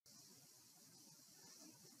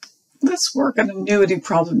Let's work an annuity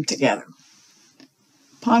problem together.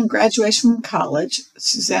 Upon graduation from college,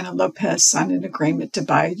 Susana Lopez signed an agreement to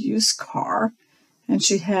buy a used car, and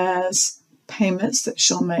she has payments that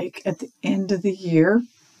she'll make at the end of the year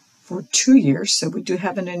for 2 years. So we do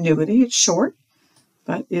have an annuity. It's short,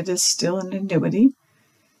 but it is still an annuity.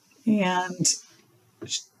 And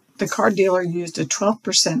the car dealer used a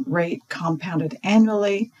 12% rate compounded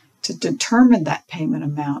annually to determine that payment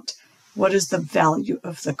amount. What is the value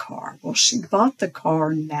of the car? Well, she bought the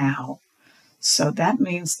car now, so that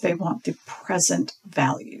means they want the present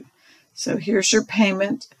value. So here's your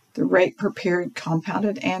payment, the rate per period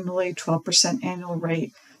compounded annually, 12% annual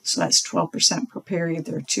rate. So that's 12% per period.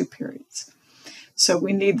 There are 2 periods. So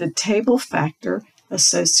we need the table factor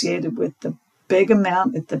associated with the big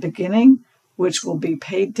amount at the beginning, which will be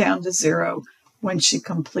paid down to 0 when she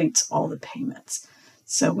completes all the payments.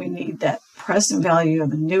 So we need that present value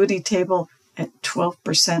of annuity table at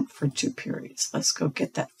 12% for 2 periods. Let's go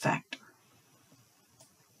get that factor.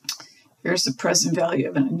 Here's the present value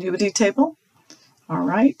of an annuity table. All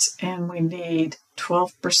right, and we need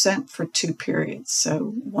 12% for 2 periods,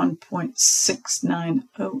 so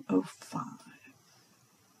 1.69005.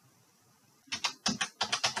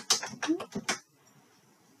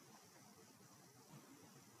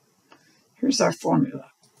 Here's our formula.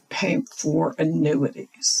 Pay for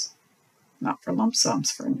annuities, not for lump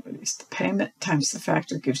sums, for annuities. The payment times the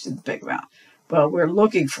factor gives you the big amount. Well, we're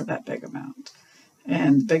looking for that big amount,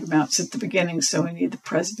 and the big amount's at the beginning, so we need the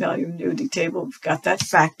present value annuity table. We've got that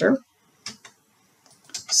factor.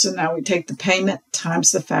 So now we take the payment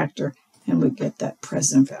times the factor, and we get that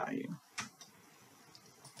present value.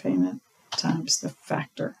 Payment times the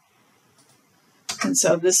factor. And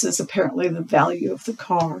so this is apparently the value of the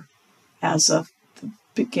car as of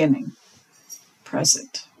beginning,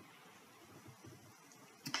 present.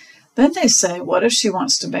 Then they say, what if she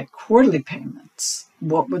wants to make quarterly payments?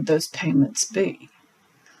 What would those payments be?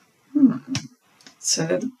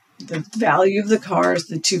 So the value of the car is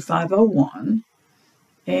the 2501,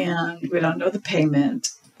 and we don't know the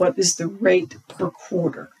payment. What is the rate per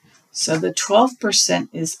quarter? So the 12%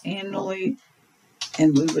 is annually,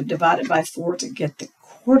 and we would divide it by 4 to get the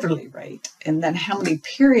quarterly rate. And then how many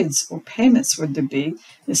periods or payments would there be?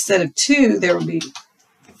 Instead of 2, there would be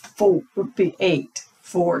 4, would be 8,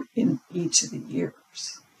 4 in each of the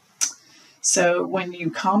years. So when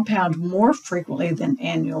you compound more frequently than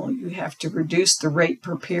annual, you have to reduce the rate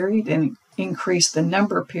per period and increase the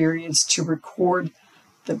number of periods to record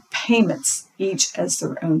the payments each as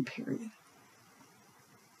their own period.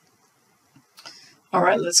 All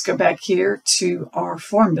right, let's go back here to our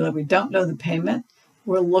formula. We don't know the payment.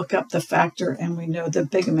 We'll look up the factor, and we know the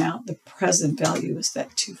big amount. The present value is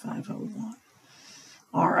that 2501.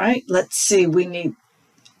 All right, let's see. We need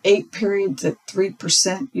 8 periods at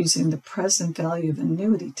 3% using the present value of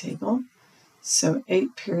annuity table. So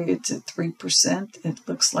 8 periods at 3%. It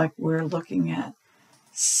looks like we're looking at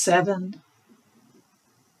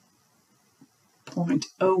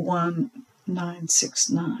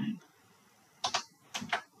 7.01969.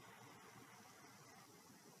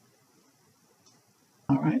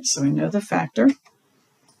 All right, so we know the factor.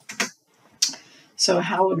 So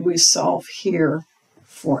how would we solve here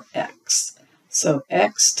for x? So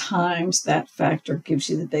x times that factor gives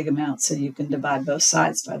you the big amount, so you can divide both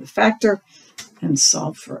sides by the factor and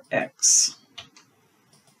solve for x.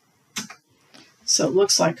 So it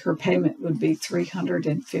looks like her payment would be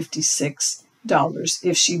 $356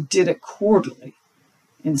 if she did it quarterly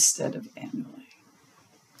instead of annually.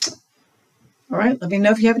 All right, let me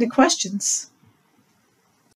know if you have any questions.